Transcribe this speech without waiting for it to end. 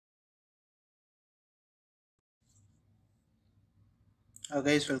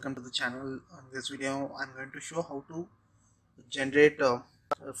Guys, welcome to the channel. In this video I'm going to show how to generate a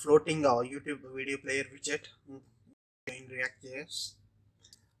floating YouTube video player widget in ReactJS.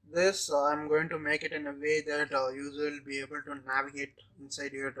 This I'm going to make it in a way that user will be able to navigate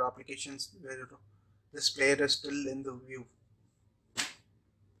inside your applications where this player is still in the view.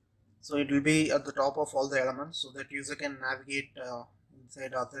 So it will be at the top of all the elements so that user can navigate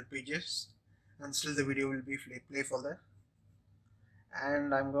inside other pages and still the video will be playful there.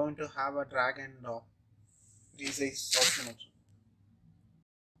 And I'm going to have a drag and resize option also.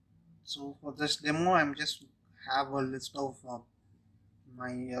 So for this demo I'm just have a list of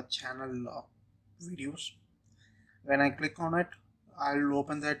my channel videos. When I click on it, I'll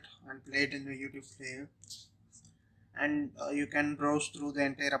open that and play it in the YouTube player, and you can browse through the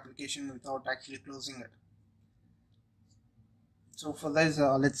entire application without actually closing it. So for this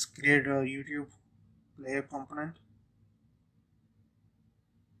let's create a YouTube player component.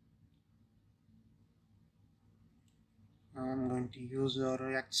 I'm going to use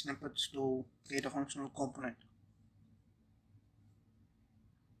React snippets to create a functional component.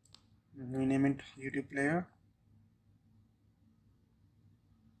 Rename it YouTube player.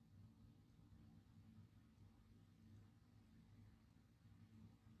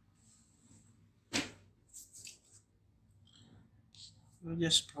 We'll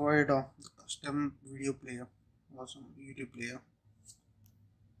just provide the custom video player or some YouTube player.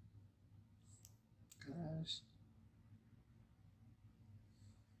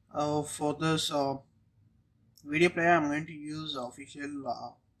 For this video player, I'm going to use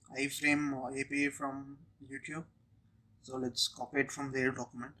official iframe API from YouTube. So let's copy it from their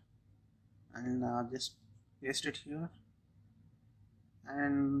document and just paste it here.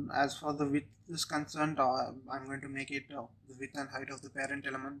 And as for the width is concerned, I'm going to make it the width and height of the parent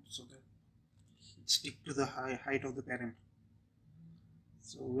element so that it stick to the height of the parent.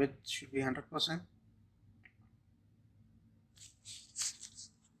 So width should be 100%.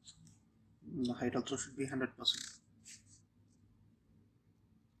 The height also should be 100%.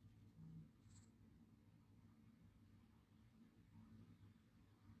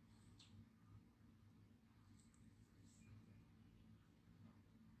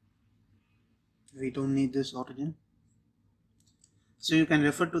 We don't need this origin. So you can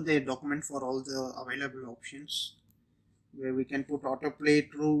refer to the document for all the available options, where we can put autoplay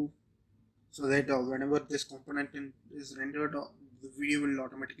true so that whenever this component is rendered, the video will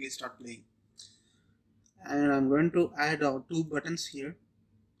automatically start playing. And I'm going to add two buttons here.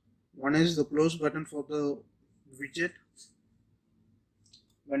 One is the close button for the widget.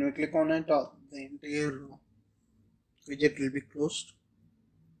 When we click on it, the entire widget will be closed.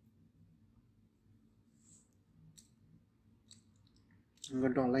 I'm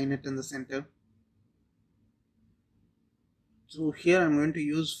going to align it in the center. So here I'm going to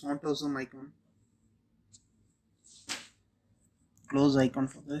use font awesome icon. Close icon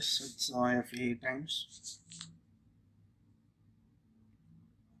for this. It's I have 8 times.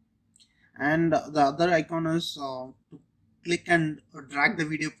 And the other icon is to click and drag the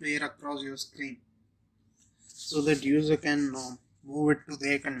video player across your screen so that user can move it to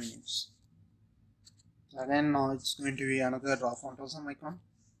their convenience. Again, it's going to be another font awesome icon.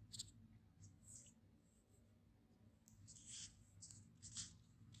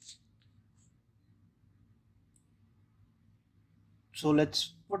 So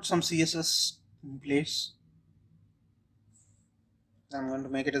let's put some CSS in place. I'm going to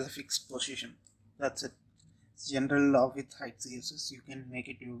make it as a fixed position. That's it. It's general with height CSS. You can make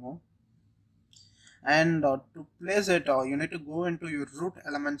it your own. And to place it, you need to go into your root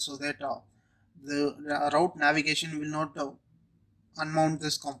element so that the route navigation will not unmount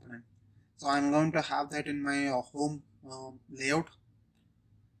this component. So I'm going to have that in my home layout,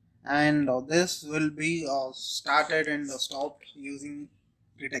 and this will be started and stopped using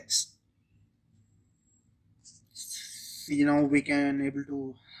retext. See, now we can able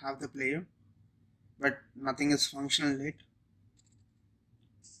to have the player, but nothing is functional yet.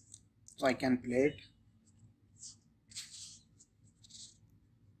 So I can play it.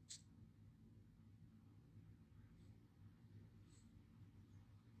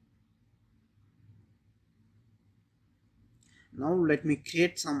 Now let me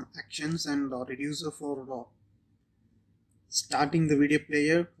create some actions and reducer for starting the video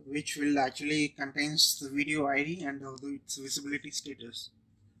player, which will actually contains the video ID and its visibility status.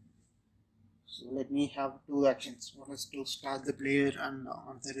 So let me have two actions. One is to start the player and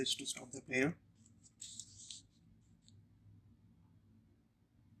another is to stop the player.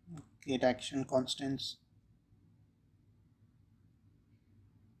 Create action constants.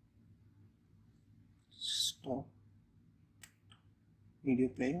 Stop. video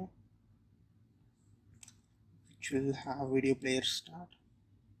player, which will have video player start.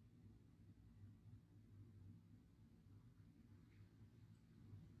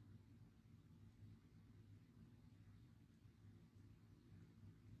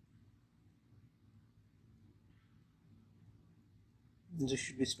 This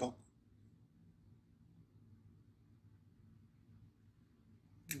should be stop.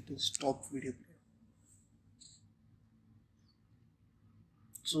 It is stop video player.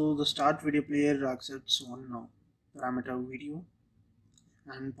 So the start video player accepts one parameter video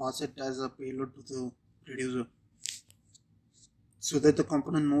and pass it as a payload to the reducer, so that the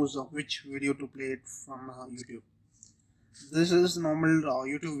component knows which video to play it from YouTube. This is normal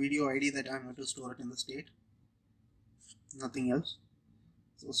YouTube video ID that I'm going to store it in the state, nothing else.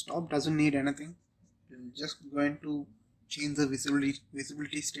 So stop doesn't need anything. It's just going to change the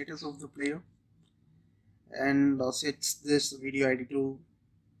visibility status of the player and sets this video ID to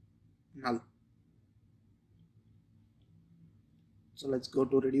null. So let's go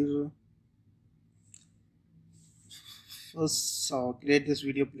to reducer. First create this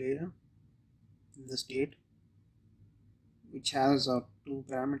video player in the state, which has two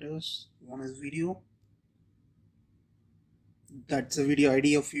parameters. One is video, that's the video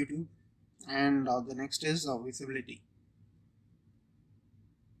ID of YouTube, and the next is visibility.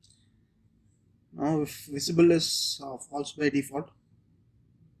 Now if visible is false by default,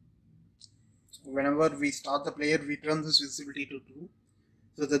 so whenever we start the player, we turn this visibility to true,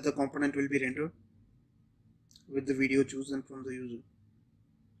 so that the component will be rendered with the video chosen from the user.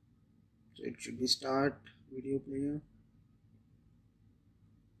 So it should be start video player,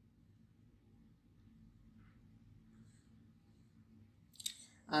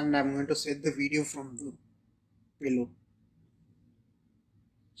 and I'm going to set the video from the payload.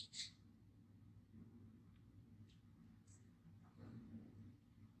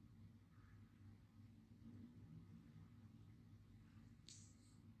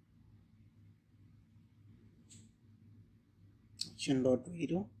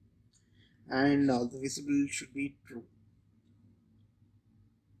 Action.video, and the visible should be true.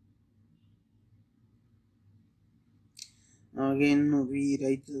 Again we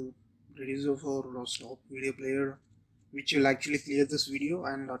write the reducer for stop video player, which will actually clear this video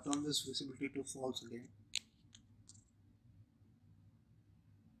and turn this visibility to false again.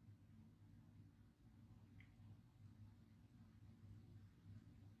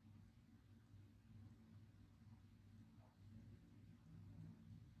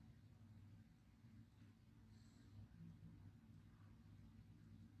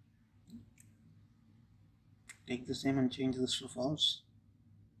 Take the same and change this to false,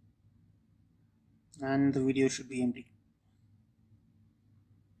 and the video should be empty.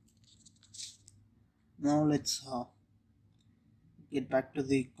 Now let's get back to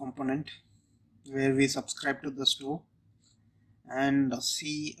the component where we subscribe to the store and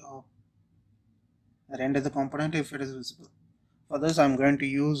see render the component if it is visible. For this I'm going to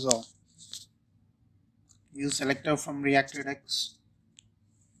use selector from ReactJS.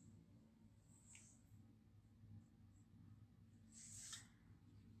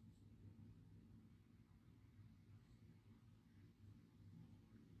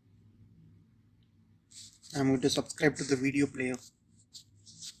 I'm going to subscribe to the video player.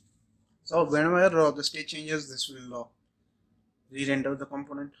 So whenever the state changes, this will re-render the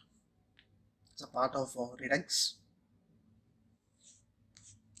component. It's a part of Redux.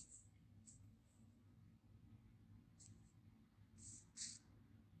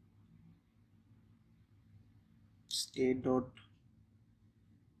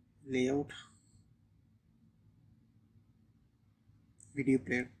 State.layout video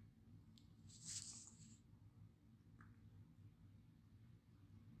player.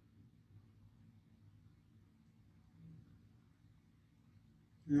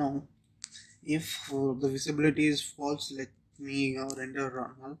 Now if the visibility is false, let me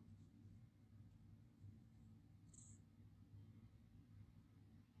render null.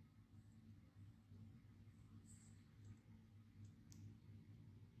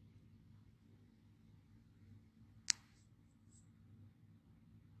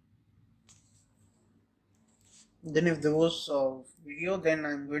 Then if there was video, then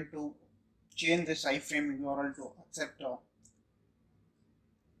I'm going to change this iframe URL to accept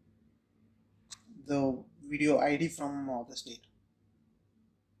the video ID from the state.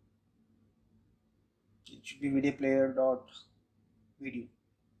 It should be video player dot video.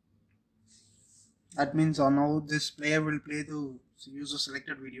 That means now this player will play the user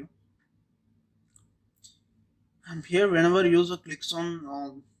selected video, and here whenever user clicks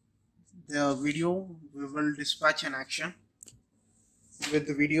on the video, we will dispatch an action with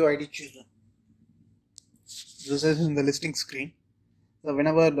the video ID chooser. This is in the listing screen. So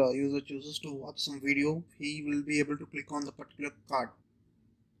whenever the user chooses to watch some video, he will be able to click on the particular card.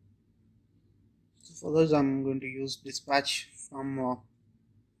 So for this, I'm going to use dispatch from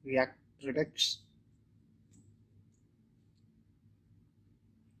React Redux.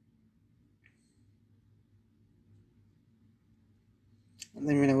 And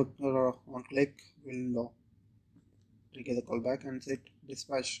then whenever on click, we'll trigger the callback and set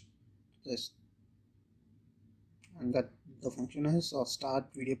dispatch this. And that the function is start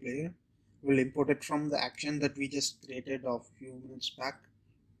video player. We'll import it from the action that we just created a few minutes back,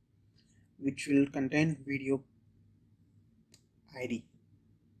 which will contain video ID.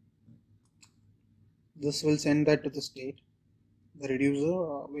 This will send that to the state, the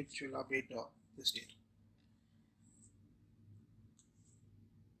reducer, which will update the state.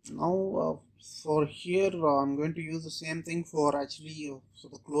 Now for here, I'm going to use the same thing for actually for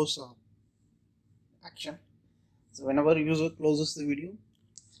the close action. So whenever user closes the video,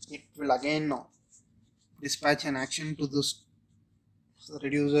 it will again dispatch an action to this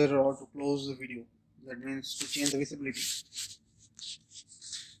reducer or to close the video. That means to change the visibility.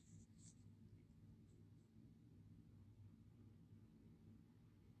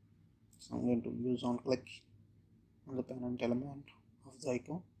 So I'm going to use on click on the parent element of the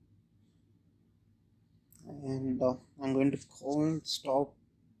icon, and I'm going to call stop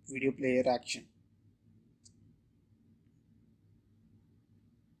video player action.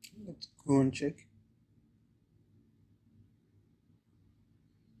 Let's go and check.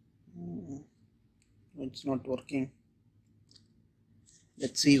 It's not working.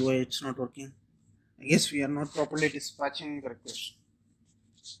 Let's see why it's not working. I guess we are not properly dispatching the request.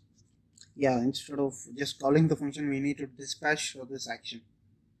 Yeah, instead of just calling the function, we need to dispatch this action.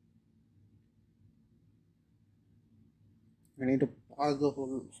 We need to pass the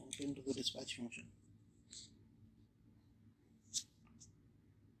whole function to the dispatch function.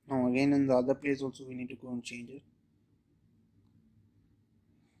 Now again in the other place also we need to go and change it.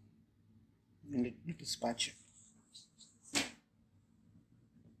 And let me dispatch it.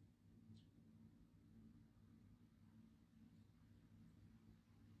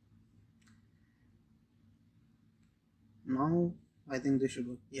 Now I think this should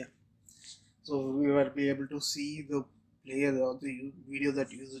work. Yeah. So we will be able to see the player or the video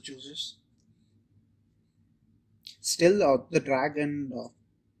that user chooses. Still the drag and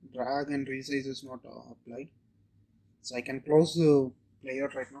resize is not applied. So I can close the player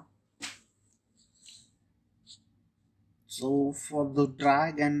right now. So for the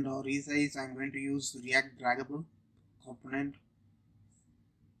drag and resize, I'm going to use React draggable component.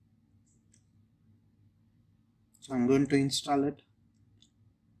 So I'm going to install it.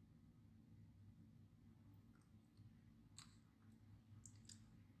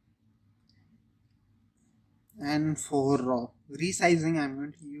 And for resizing, I'm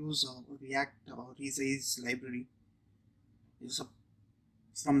going to use React resize library. It's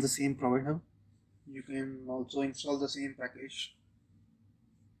from the same provider. You can also install the same package.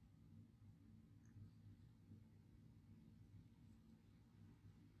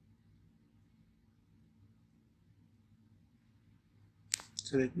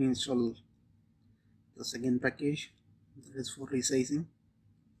 So let me install the second package that is for resizing.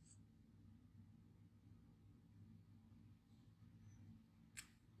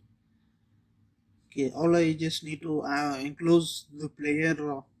 Okay, all I just need to enclose the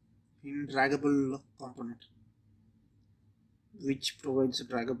player in draggable component, which provides a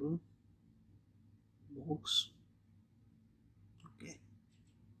draggable box. Okay.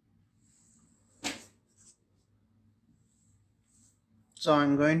 So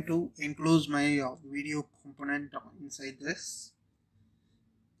I'm going to enclose my video component inside this,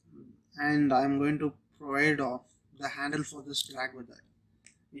 and I'm going to provide the handle for this drag with that,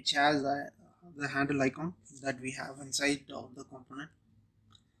 which has the handle icon that we have inside the component.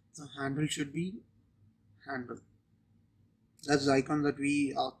 The handle should be handle. That's the icon that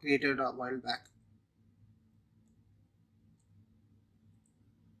we created a while back.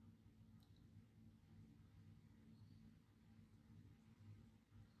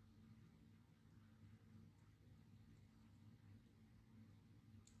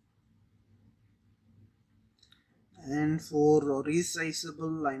 And for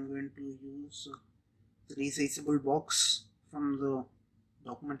resizable, I'm going to use the resizable box from the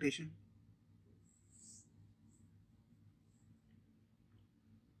documentation.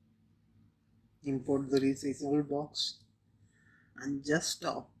 Import the resizable box and just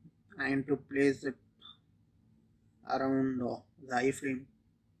trying to place it around the iframe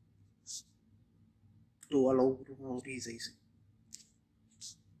to allow resizing.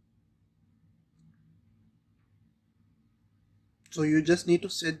 So you just need to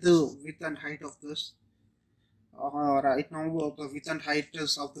set the width and height of this. Right now the width and height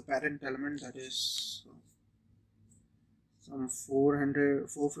is of the parent element, that is some 400,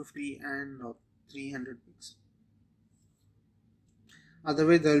 450 and 300 pixels.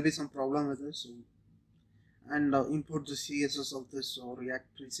 Otherwise there will be some problem with this. So, and import the CSS of this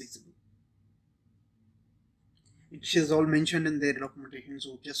React Resizing. It is all mentioned in their documentation,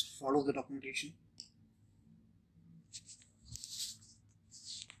 so just follow the documentation.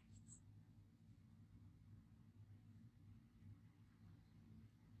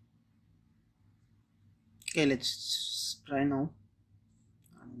 Okay, let's try now.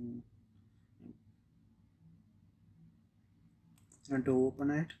 I'm going to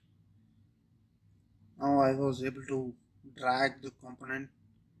open it. Now I was able to drag the component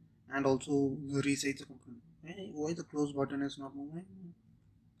and also resize the component. Hey, why the close button is not moving?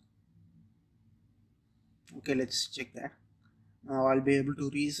 Okay, let's check that. Now I'll be able to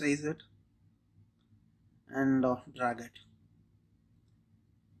resize it and drag it.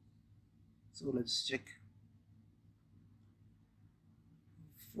 So let's check.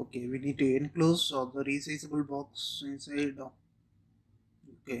 Okay, we need to enclose the resizable box inside.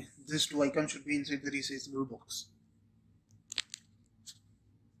 Okay, these two icons should be inside the resizable box.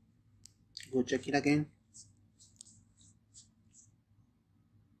 Go check it again.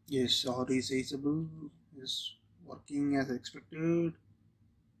 Yes, resizable is working as expected,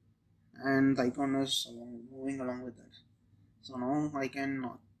 and the icon is moving along with that. So now I can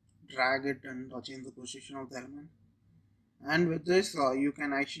drag it and change the position of the element. And with this you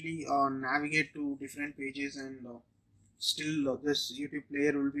can actually navigate to different pages, and still this YouTube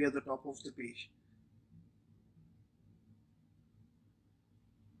player will be at the top of the page.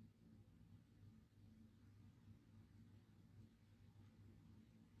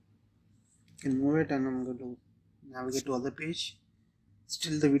 You can move it, and I'm going to navigate to other page.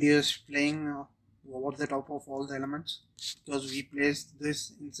 Still the video is playing over the top of all the elements, because we placed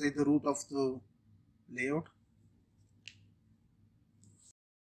this inside the root of the layout.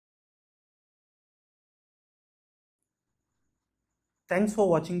 Thanks for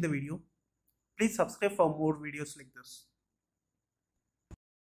watching the video. Please subscribe for more videos like this.